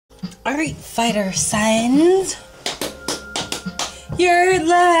Alright, fighter signs. You're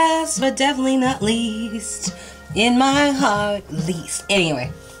last, but definitely not least. In my heart, least.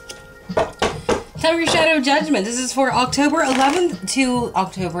 Anyway. Time for your Shadow Judgment. This is for October 11th to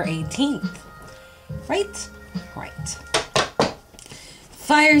October 18th. Right? Right.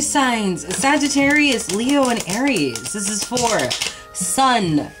 Fire signs. Sagittarius, Leo, and Aries. This is for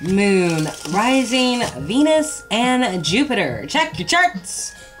Sun, Moon, Rising, Venus, and Jupiter. Check your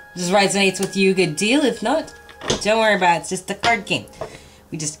charts. This resonates with you, good deal. If not, don't worry about it. It's just a card game.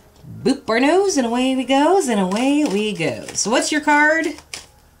 We just boop our nose and away we goes and away we go. So what's your card?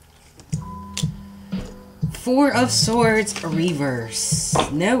 Four of Swords, reverse.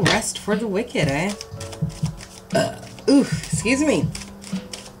 No rest for the wicked, eh? Excuse me.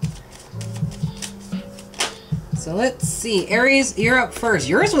 So let's see. Aries, you're up first.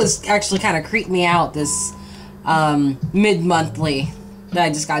 Yours was actually kind of creeping me out this mid-monthly that I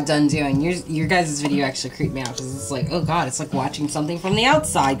just got done doing. Your guys' video actually creeped me out because it's like, oh god, it's like watching something from the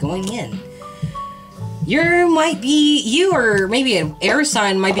outside going in. You or maybe an air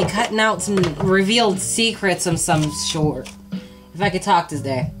sign might be cutting out some revealed secrets of some sort. If I could talk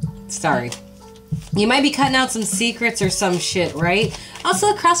today. Sorry. You might be cutting out some secrets or some shit, right?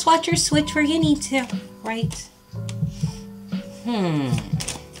 Also, cross-watch your switch where you need to, right? And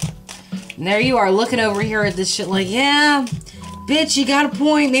there you are looking over here at this shit like, yeah, bitch, you got a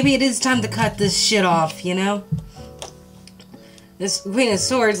point. Maybe it is time to cut this shit off, you know? This Queen of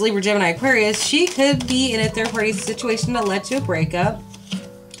Swords, Libra, Gemini, Aquarius, she could be in a third-party situation that led to a breakup.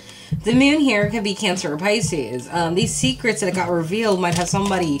 The moon here could be Cancer or Pisces. These secrets that got revealed might have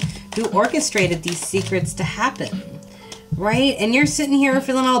somebody who orchestrated these secrets to happen. Right? And you're sitting here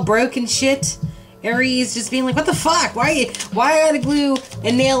feeling all broken shit. Aries just being like, what the fuck? Why I gotta glue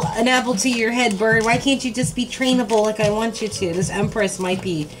and nail an apple to your head, bird? Why can't you just be trainable like I want you to? This Empress might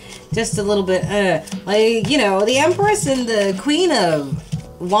be just a little bit, like, you know, the Empress and the Queen of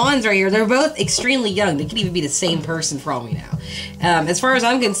Wands right here, they're both extremely young. They could even be the same person for all we know. As far as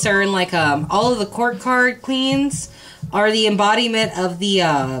I'm concerned, like, all of the court card queens are the embodiment of the,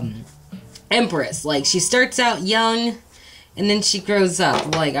 Empress. Like, she starts out young, and then she grows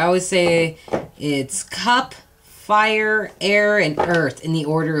up. Like, I always say, it's cup, fire, air, and earth in the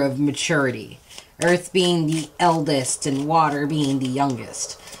order of maturity. Earth being the eldest, and water being the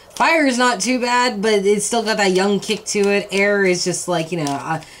youngest. Fire is not too bad, but it's still got that young kick to it. Air is just like, you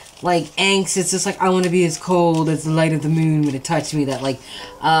know, like angst. It's just like, I want to be as cold as the light of the moon when it touched me. That, like,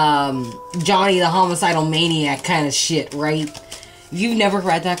 Johnny the Homicidal Maniac kind of shit, right? If you've never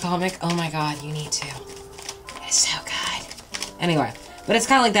read that comic, oh my god, you need to. It's so good. Anyway, but it's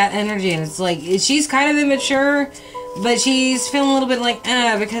kind of like that energy, and it's like, she's kind of immature, but she's feeling a little bit like,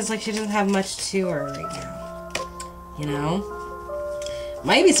 because, like, she doesn't have much to her right now. You know?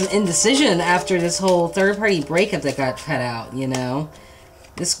 Might be some indecision after this whole third-party breakup that got cut out, you know?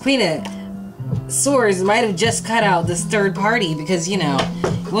 This Queen of Swords might have just cut out this third party because, you know,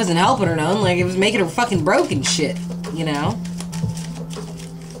 it wasn't helping her none. Like, it was making her fucking broken shit, you know?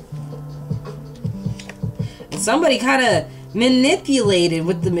 And somebody kind of manipulated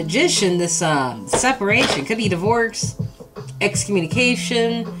with the Magician this separation. Could be divorce,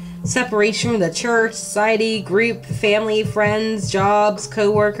 excommunication, separation from the church, society, group, family, friends, jobs,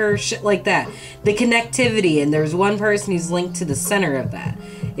 co-workers, shit like that. The connectivity, and there's one person who's linked to the center of that.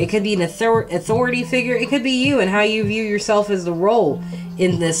 It could be an authority figure. It could be you and how you view yourself as the role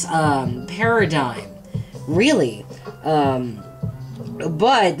in this paradigm. Really.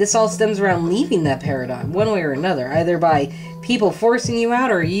 But this all stems around leaving that paradigm, one way or another. Either by people forcing you out,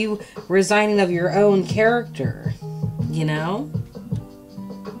 or you resigning of your own character. You know?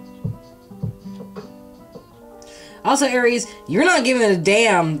 Also, Aries, you're not giving a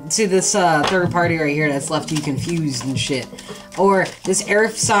damn to this third party right here that's left you confused and shit. Or this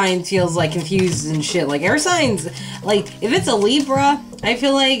air sign feels like confused and shit. Like, air signs, like, if it's a Libra, I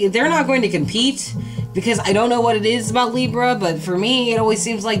feel like they're not going to compete. Because I don't know what it is about Libra, but for me, it always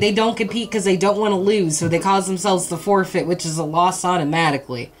seems like they don't compete because they don't want to lose. So they cause themselves the forfeit, which is a loss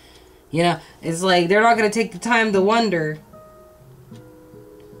automatically. You know, it's like, they're not going to take the time to wonder.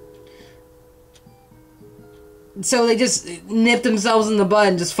 So they just nip themselves in the bud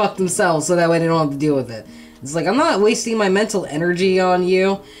and just fuck themselves so that way they don't have to deal with it. It's like, I'm not wasting my mental energy on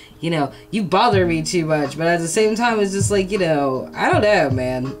you. You know, you bother me too much. But at the same time, it's just like, you know, I don't know,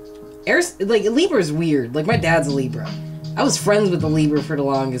 man. Like, Libra's weird. Like, my dad's a Libra. I was friends with the Libra for the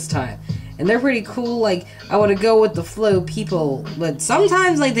longest time. And they're pretty cool. Like, I want to go with the flow people. But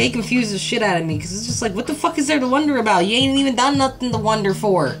sometimes, like, they confuse the shit out of me. Because it's just like, what the fuck is there to wonder about? You ain't even done nothing to wonder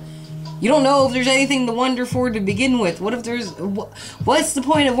for. You don't know if there's anything to wonder for to begin with. What if there's... What's the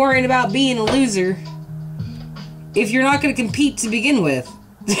point of worrying about being a loser if you're not going to compete to begin with?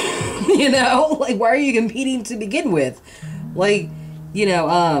 You know? Like, why are you competing to begin with? Like, you know,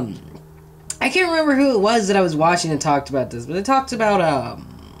 I can't remember who it was that I was watching and talked about this, but it talked about,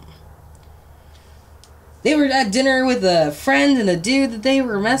 they were at dinner with a friend and a dude that they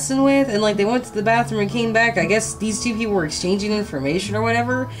were messing with, and, like, they went to the bathroom and came back. I guess these two people were exchanging information or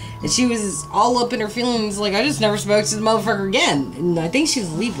whatever, and she was all up in her feelings, like, I just never spoke to the motherfucker again, and I think she's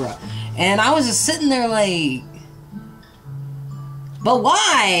Libra, and I was just sitting there, like, but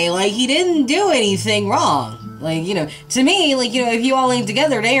why? Like, he didn't do anything wrong. Like, you know, to me, like, you know, if you all ain't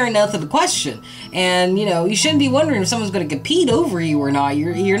together, they ain't nothing to question, and, you know, you shouldn't be wondering if someone's going to compete over you or not.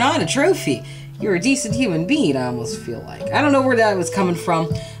 You're not a trophy. You're a decent human being, I almost feel like. I don't know where that was coming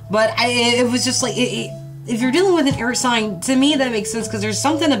from, but it was just like, if you're dealing with an air sign, to me that makes sense, because there's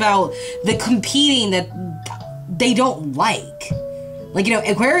something about the competing that they don't like. Like, you know,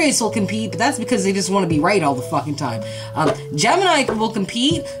 Aquarius will compete, but that's because they just want to be right all the fucking time. Gemini will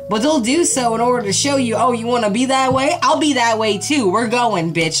compete, but they'll do so in order to show you, oh, you want to be that way? I'll be that way too. We're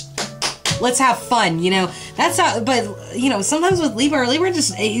going, bitch. Let's have fun, you know? That's how, but, you know, sometimes with Libra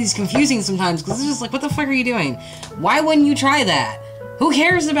just is confusing sometimes, because it's just like, what the fuck are you doing? Why wouldn't you try that? Who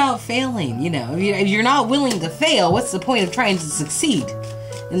cares about failing, you know? If you're not willing to fail, what's the point of trying to succeed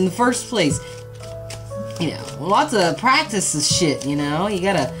in the first place? You know, lots of practice is shit, you know? You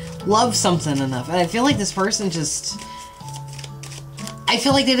gotta love something enough. And I feel like this person just... I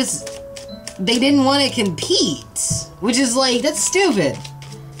feel like they didn't want to compete. Which is like, that's stupid.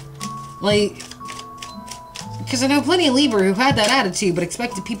 Like, because I know plenty of Libra who had that attitude, but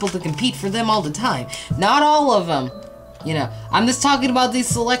expected people to compete for them all the time. Not all of them. You know, I'm just talking about these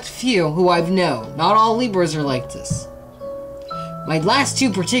select few who I've known. Not all Libras are like this. My last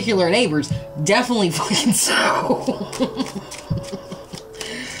two particular neighbors, definitely fucking so.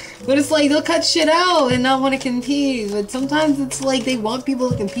 But it's like, they'll cut shit out and not want to compete. But sometimes it's like they want people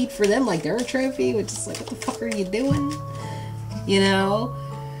to compete for them like they're a trophy, which is like, what the fuck are you doing? You know?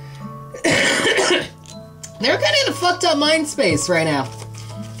 They're kind of in a fucked up mind space right now.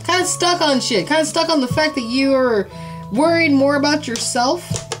 Kind of stuck on shit. Kind of stuck on the fact that you are worried more about yourself.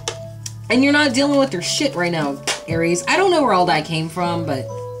 And you're not dealing with their shit right now, Aries. I don't know where all that came from, but...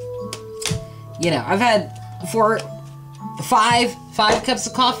 You know, I've had five cups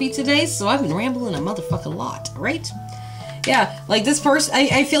of coffee today, so I've been rambling a motherfucking lot, right? Yeah, like this person,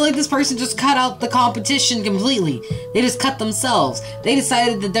 I feel like this person just cut out the competition completely. They just cut themselves. They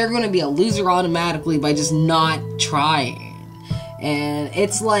decided that they're going to be a loser automatically by just not trying. And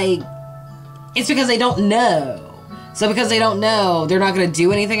it's like, it's because they don't know. So because they don't know, they're not going to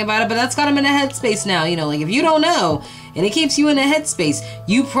do anything about it, but that's got them in a headspace now. You know, like if you don't know, and it keeps you in a headspace,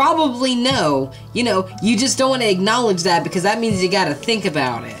 you probably know, you know, you just don't want to acknowledge that because that means you got to think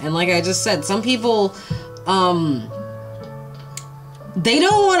about it. And like I just said, some people, they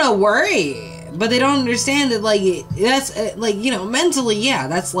don't want to worry, but they don't understand that, like, that's, like, you know, mentally, yeah,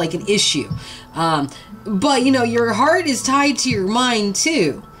 that's, like, an issue. But, you know, your heart is tied to your mind,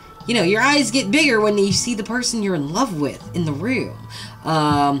 too. You know, your eyes get bigger when you see the person you're in love with in the room.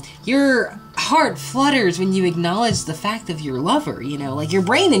 Your heart flutters when you acknowledge the fact of your lover, you know, like your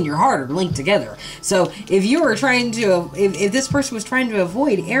brain and your heart are linked together. So if you were trying to, if this person was trying to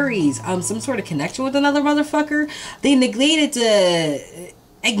avoid Aries, some sort of connection with another motherfucker, they neglected to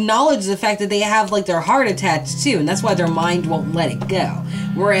acknowledge the fact that they have like their heart attached too, and that's why their mind won't let it go.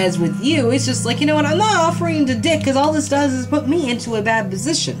 Whereas with you, it's just like, you know what, I'm not offering to dick because all this does is put me into a bad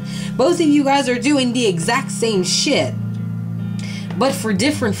position. Both of you guys are doing the exact same shit, but for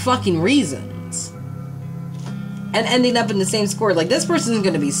different fucking reasons. And ending up in the same score. Like, this person's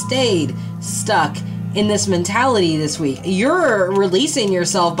going to be stuck in this mentality this week. You're releasing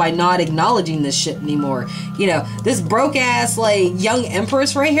yourself by not acknowledging this shit anymore. You know, this broke-ass, like, young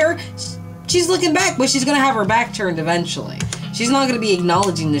empress right here, she's looking back, but she's going to have her back turned eventually. She's not going to be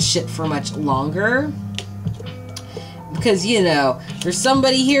acknowledging this shit for much longer. Because, you know, there's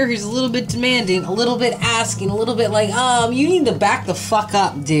somebody here who's a little bit demanding, a little bit asking, a little bit like, you need to back the fuck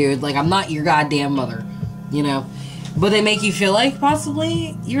up, dude. Like, I'm not your goddamn mother. You know? But they make you feel like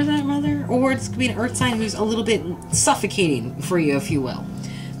possibly you're that mother. Or it's going to be an earth sign who's a little bit suffocating for you, if you will.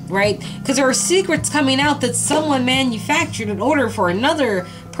 Right? Because there are secrets coming out that someone manufactured in order for another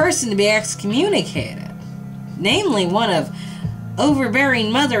person to be excommunicated. Namely, one of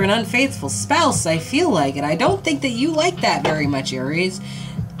overbearing mother and unfaithful spouse, I feel like. And I don't think that you like that very much, Aries.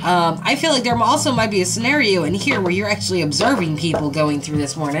 I feel like there also might be a scenario in here where you're actually observing people going through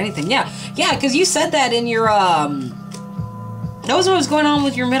this more than anything. Yeah, because you said that in your, that That was what was going on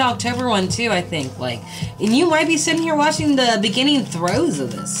with your mid-October one, too, I think. Like, and you might be sitting here watching the beginning throes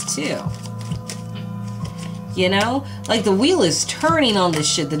of this, too. You know? Like, the wheel is turning on this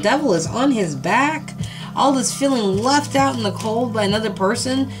shit. The devil is on his back. All this feeling left out in the cold by another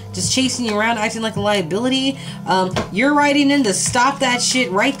person, just chasing you around, acting like a liability. You're riding in to stop that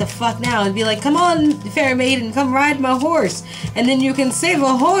shit right the fuck now and be like, come on, fair maiden, come ride my horse. And then you can save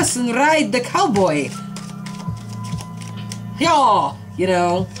a horse and ride the cowboy. Yeah, you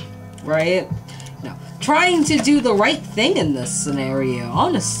know, right? No, trying to do the right thing in this scenario,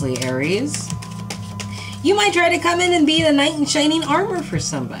 honestly, Aries. You might try to come in and be the knight in shining armor for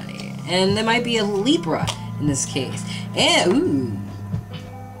somebody. And there might be a Libra in this case. And, ooh.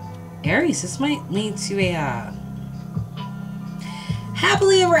 Aries, this might lead to a,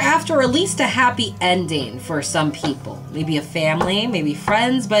 happily ever after, or at least a happy ending for some people. Maybe a family, maybe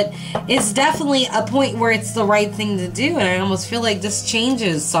friends, but it's definitely a point where it's the right thing to do, and I almost feel like this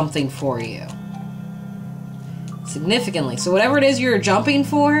changes something for you. Significantly. So whatever it is you're jumping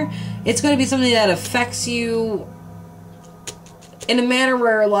for, it's going to be something that affects you in a manner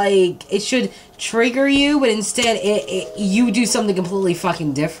where, like, it should trigger you, but instead you do something completely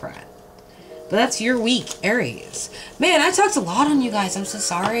fucking different. But that's your week, Aries. Man, I talked a lot on you guys. I'm so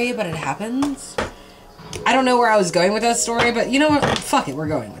sorry, but it happens. I don't know where I was going with that story, but you know what? Fuck it, we're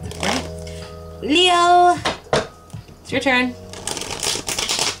going with it, right? Leo! It's your turn.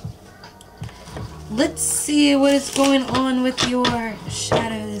 Let's see what is going on with your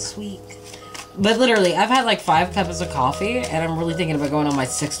shadow this week. But literally, I've had like 5 cups of coffee, and I'm really thinking about going on my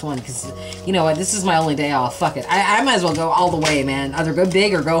 6th one, because, you know what, this is my only day off. Fuck it. I might as well go all the way, man. Either go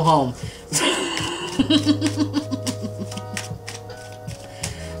big or go home.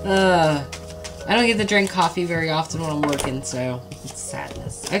 I don't get to drink coffee very often when I'm working, so it's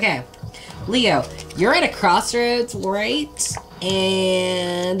sadness. Okay, Leo, you're at a crossroads, right?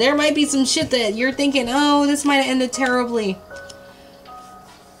 And there might be some shit that you're thinking, oh, this might have ended terribly.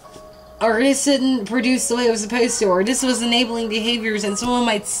 Or this didn't produce the way it was supposed to, or this was enabling behaviors, and someone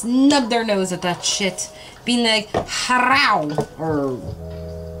might snub their nose at that shit. Being like, haraw, or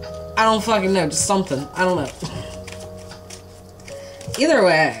I don't fucking know, just something. I don't know. Either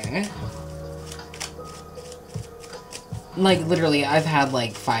way, like, literally, I've had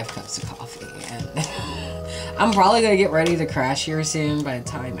like 5 cups of coffee, and I'm probably gonna get ready to crash here soon by the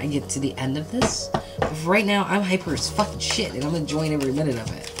time I get to the end of this. But for right now, I'm hyper as fucking shit, and I'm enjoying every minute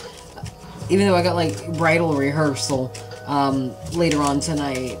of it. Even though I got, like, bridal rehearsal later on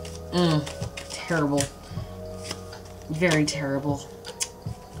tonight. Terrible. Very terrible.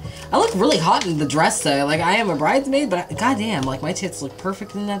 I look really hot in the dress, though. Like, I am a bridesmaid, but goddamn, like, my tits look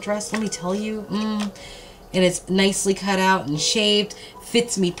perfect in that dress. Let me tell you. And it's nicely cut out and shaved.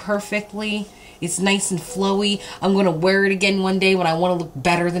 Fits me perfectly. It's nice and flowy. I'm going to wear it again one day when I want to look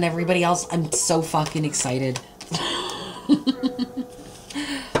better than everybody else. I'm so fucking excited.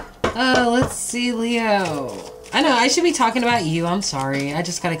 Let's see, Leo. I know, I should be talking about you. I'm sorry. I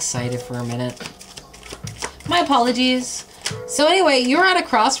just got excited for a minute. My apologies. So anyway, you're at a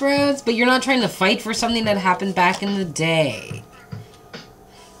crossroads, but you're not trying to fight for something that happened back in the day.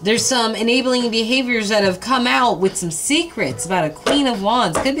 There's some enabling behaviors that have come out with some secrets about a Queen of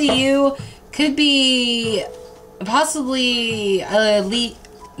Wands. Could be you. Could be possibly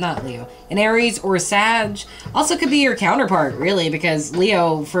not Leo, an Aries or a Sag. Also could be your counterpart, really, because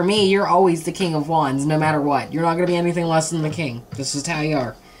Leo, for me, you're always the King of Wands, no matter what. You're not going to be anything less than the King. This is how you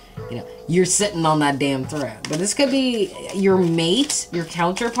are. You know, you're sitting on that damn throne. But this could be your mate, your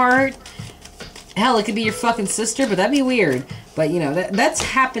counterpart. Hell, it could be your fucking sister, but that'd be weird. But, you know, that's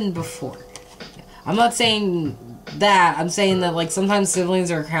happened before. I'm not saying that. I'm saying that, like, sometimes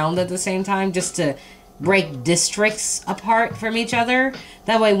siblings are crowned at the same time just to break districts apart from each other.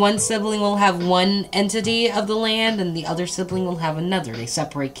 That way one sibling will have one entity of the land and the other sibling will have another. They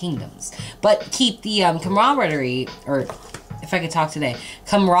separate kingdoms. But keep the camaraderie, or if I could talk today,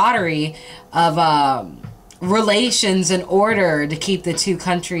 camaraderie of relations in order to keep the 2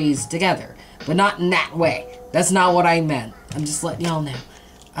 countries together. But not in that way. That's not what I meant. I'm just letting y'all know.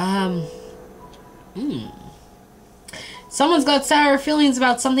 Someone's got sour feelings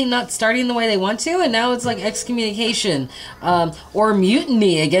about something not starting the way they want to, and now it's like excommunication, or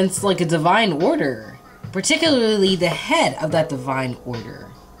mutiny against like a divine order, particularly the head of that divine order.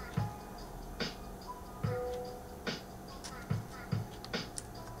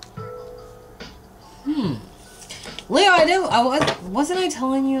 Leo, wasn't I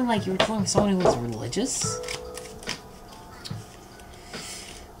telling you, like, you were telling someone who was religious?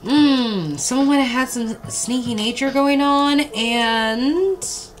 Someone might have had some sneaky nature going on, and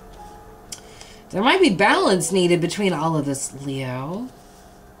There might be balance needed between all of this, Leo.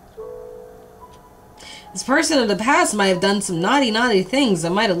 This person in the past might have done some naughty things that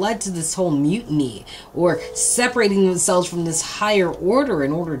might have led to this whole mutiny, or separating themselves from this higher order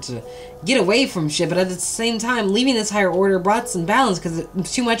in order to get away from shit. But at the same time, leaving this higher order brought some balance because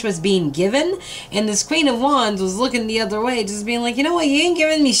too much was being given, and this Queen of Wands was looking the other way, just being like, you know what, you ain't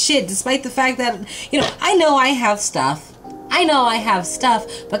giving me shit, despite the fact that, you know I have stuff. I know I have stuff,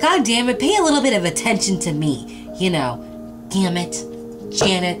 but god damn it, pay a little bit of attention to me. You know, damn it,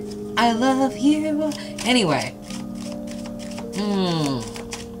 Janet, I love you. Anyway.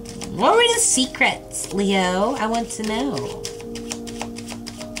 What were the secrets, Leo? I want to know.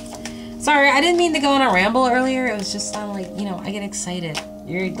 Sorry, I didn't mean to go on a ramble earlier. It was just like, you know, I get excited.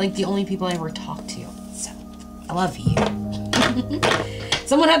 You're like the only people I ever talk to. So, I love you.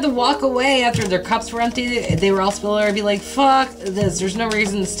 Someone had to walk away after their cups were empty. They were all spilled over and be like, fuck this. There's no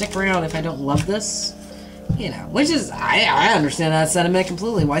reason to stick around if I don't love this. You know, which is, I understand that sentiment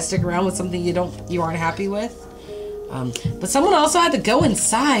completely. Why stick around with something you aren't happy with? But someone also had to go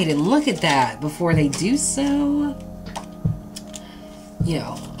inside and look at that before they do so. You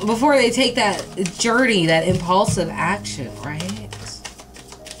know, before they take that journey, that impulsive action, right?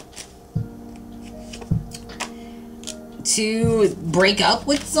 To break up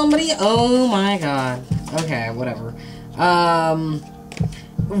with somebody? Oh my god. Okay, whatever.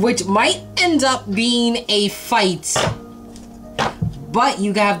 Which might end up being a fight, but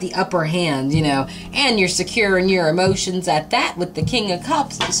you have the upper hand, you know, and you're secure in your emotions at that with the King of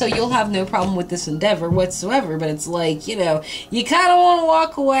Cups, so you'll have no problem with this endeavor whatsoever. But it's like, you know, you kind of want to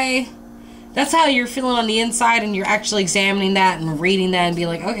walk away. That's how you're feeling on the inside, and you're actually examining that and reading that and be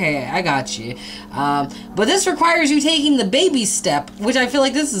like, okay, I got you. But this requires you taking the baby step, which I feel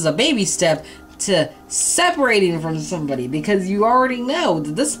like this is a baby step to separating from somebody, because you already know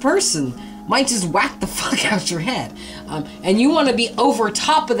that this person might just whack the fuck out your head. And you want to be over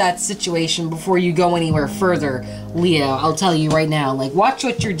top of that situation before you go anywhere further, Leo. I'll tell you right now, like, watch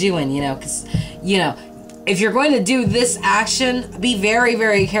what you're doing, you know, because, you know, if you're going to do this action, be very,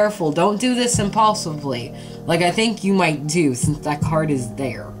 very careful. Don't do this impulsively, like I think you might do, since that card is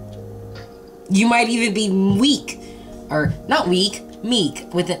there. You might even be weak, or not weak,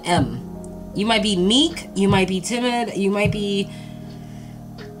 meek, with an M. You might be meek, you might be timid, you might be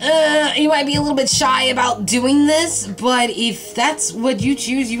a little bit shy about doing this, but if that's what you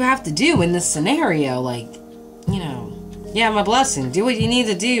choose, you have to do in this scenario. Like, you know, yeah, my blessing. Do what you need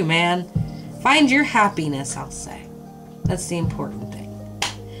to do, man. Find your happiness, I'll say. That's the important thing.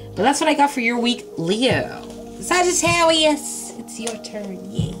 But that's what I got for your week, Leo. Sagittarius, it's your turn,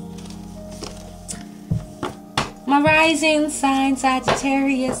 yay. My rising sign,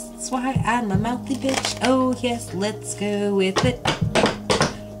 Sagittarius. That's why I'm a mouthy bitch. Oh yes, let's go with it.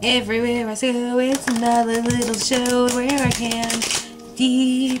 Everywhere I go, it's another little show where I can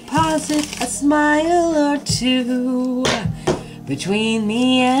deposit a smile or two between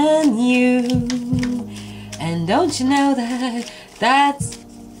me and you. And don't you know that that's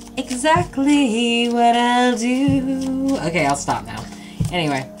exactly what I'll do. Okay, I'll stop now.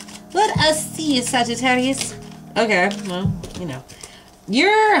 Anyway, let us see, Sagittarius. Okay, well, you know.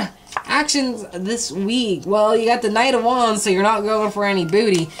 Your actions this week, well, you got the Knight of Wands, so you're not going for any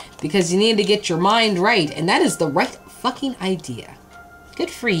booty because you need to get your mind right, and that is the right fucking idea. Good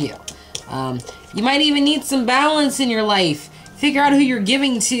for you. You might even need some balance in your life. Figure out who you're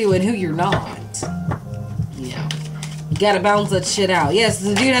giving to and who you're not. You know, you gotta balance that shit out. Yes,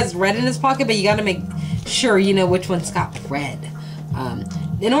 the dude has red in his pocket, but you gotta make sure you know which one's got red.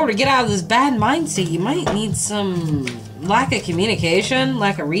 In order to get out of this bad mindset, you might need some lack of communication,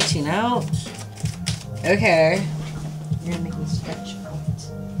 lack of reaching out. Okay. You're gonna make me stretch out.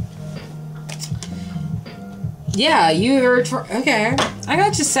 Yeah, you're... Okay. I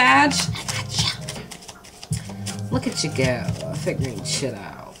got you, Sag. I got you. Look at you go. Figuring shit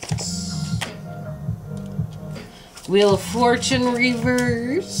out. Wheel of Fortune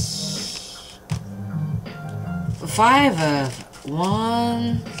reverse. 5 of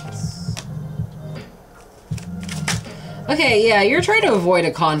Wands. Okay, yeah, you're trying to avoid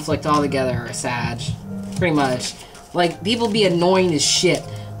a conflict altogether, Sag. Pretty much. Like, people be annoying as shit,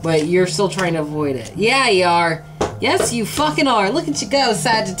 but you're still trying to avoid it. Yeah, you are. Yes, you fucking are. Look at you go,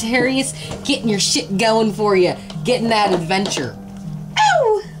 Sagittarius. Getting your shit going for you. Getting that adventure.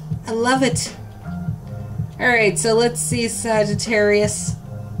 Ow! I love it. Alright, so let's see, Sagittarius.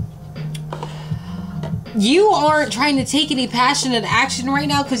 You aren't trying to take any passionate action right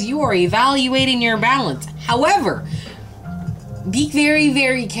now because you are evaluating your balance. However, be very,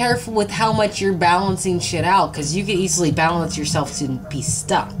 very careful with how much you're balancing shit out, because you can easily balance yourself to be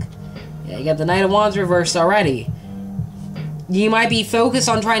stuck. Yeah, you got the Knight of Wands reversed already. You might be focused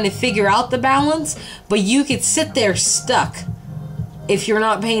on trying to figure out the balance, but you could sit there stuck if you're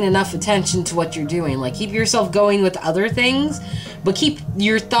not paying enough attention to what you're doing. Like, keep yourself going with other things, but keep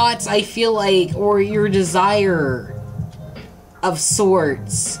your thoughts, I feel like, or your desire of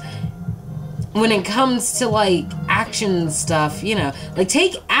sorts when it comes to, like, action stuff, you know. Like,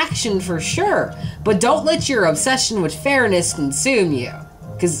 take action for sure, but don't let your obsession with fairness consume you.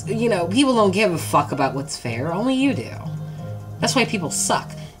 Because, you know, people don't give a fuck about what's fair. Only you do. That's why people suck.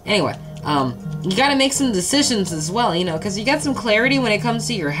 Anyway, you gotta make some decisions as well, you know, because you got some clarity when it comes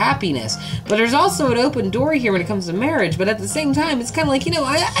to your happiness. But there's also an open door here when it comes to marriage. But at the same time, it's kind of like, you know,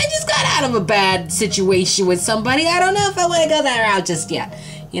 I just got out of a bad situation with somebody. I don't know if I want to go that route just yet.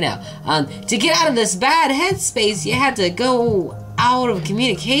 You know, to get out of this bad headspace, you had to go out of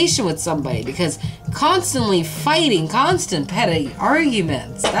communication with somebody, because constantly fighting, constant petty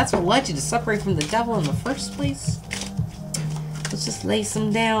arguments, that's what led you to separate from the devil in the first place. Let's just lay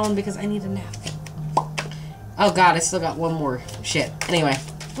some down because I need a nap. Oh god, I still got one more shit. Anyway,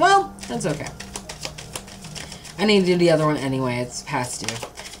 well, that's okay. I need to do the other one anyway. It's past due.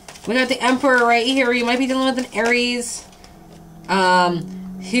 We got the Emperor right here. You might be dealing with an Aries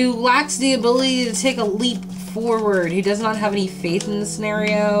who lacks the ability to take a leap forward, who does not have any faith in the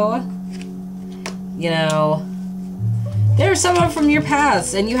scenario. You know, they're someone from your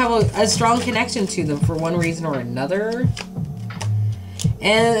past and you have a strong connection to them for one reason or another.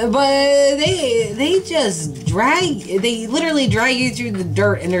 But they just they literally drag you through the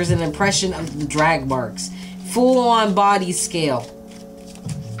dirt, and there's an impression of the drag marks. Full on body scale.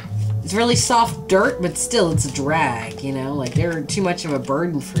 It's really soft dirt, but still it's a drag, you know? Like, they're too much of a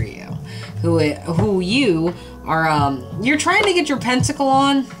burden for you. Who you are, you're trying to get your pentacle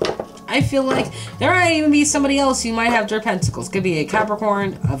on. I feel like there might even be somebody else who might have their pentacles. Could be a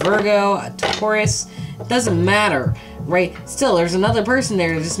Capricorn, a Virgo, a Taurus. It doesn't matter, right? Still, there's another person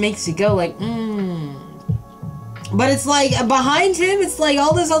there that just makes you go like, But it's like, behind him, it's like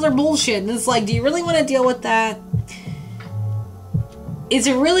all this other bullshit. And it's like, do you really want to deal with that? Is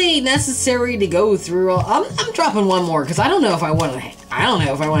it really necessary to go through? I'm dropping one more because I don't know if I want to. I don't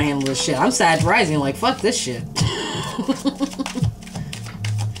know if I want to handle this shit. I'm Sag Rising, like fuck this shit.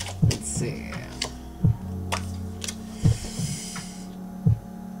 Let's see.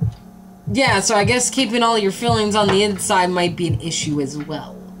 Yeah, so I guess keeping all your feelings on the inside might be an issue as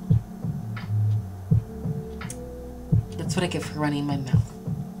well. That's what I get for running my mouth.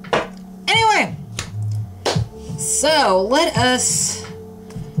 Anyway, so let us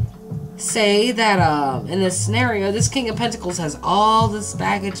say that in this scenario, this King of Pentacles has all this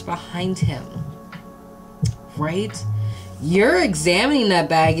baggage behind him, right? You're examining that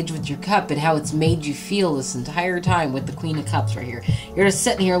baggage with your cup and how it's made you feel this entire time with the Queen of Cups right here. You're just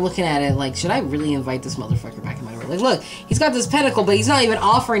sitting here looking at it like, should I really invite this motherfucker back in my door? Like, look, he's got this pentacle, but he's not even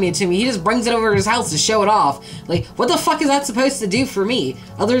offering it to me. He just brings it over to his house to show it off. Like, what the fuck is that supposed to do for me?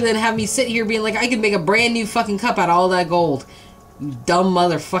 Other than have me sit here being like, I could make a brand new fucking cup out of all that gold. You dumb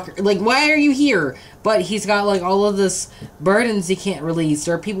motherfucker. Like, why are you here? But he's got, like, all of this burdens he can't release.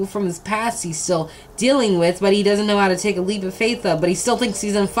 There are people from his past he's still dealing with, but he doesn't know how to take a leap of faith of. But he still thinks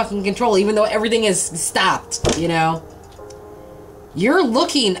he's in fucking control, even though everything is stopped, you know? You're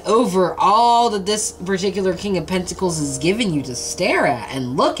looking over all that this particular King of Pentacles is giving you to stare at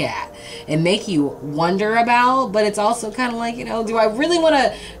and look at and make you wonder about, but it's also kind of like, you know, do I really want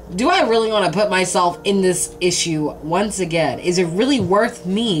to put myself in this issue once again? Is it really worth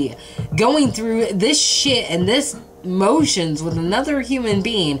me going through this shit and this motions with another human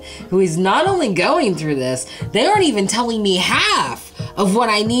being who is not only going through this, they aren't even telling me half of what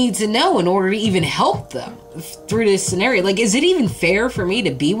I need to know in order to even help them through this scenario? Like, is it even fair for me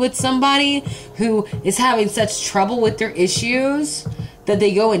to be with somebody who is having such trouble with their issues that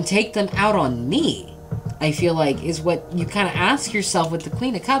they go and take them out on me? I feel like is what you kind of ask yourself with the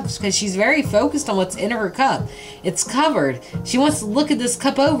Queen of Cups, because she's very focused on what's in her cup. It's covered. She wants to look at this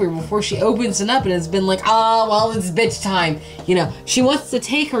cup over before she opens it up, and it's been like, oh, well, it's bitch time. You know, she wants to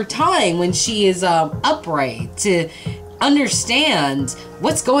take her time when she is upright to understand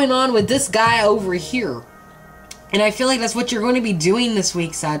what's going on with this guy over here. And I feel like that's what you're going to be doing this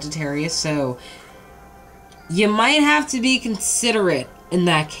week, Sagittarius, so you might have to be considerate in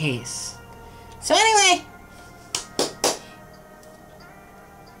that case. So anyway,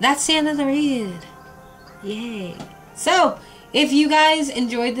 that's the end of the read. Yay. So, if you guys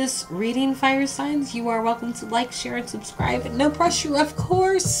enjoyed this reading, fire signs, you are welcome to like, share, and subscribe. No pressure, of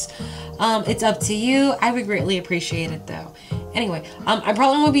course. It's up to you. I would greatly appreciate it, though. Anyway, I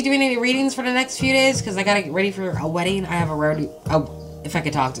probably won't be doing any readings for the next few days because I gotta get ready for a wedding. I have a if I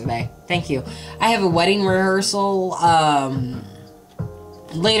could talk today. Thank you. I have a wedding rehearsal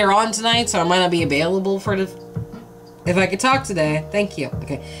later on tonight, so I might not be available for the... If I could talk today. Thank you.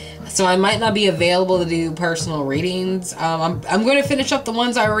 Okay. So I might not be available to do personal readings. I'm going to finish up the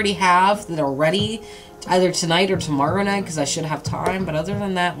ones I already have that are ready, either tonight or tomorrow night, because I should have time. But other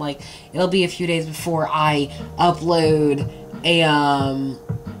than that, like, it'll be a few days before I upload a,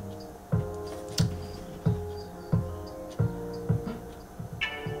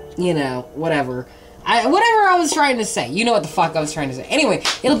 you know, whatever I was trying to say. You know what the fuck I was trying to say. Anyway,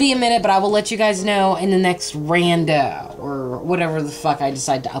 it'll be a minute, but I will let you guys know in the next rando, or whatever the fuck I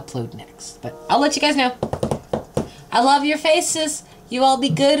decide to upload next. But I'll let you guys know. I love your faces. You all be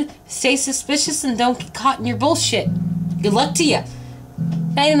good, stay suspicious, and don't get caught in your bullshit. Good luck to you.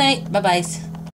 Night-night. Bye-byes.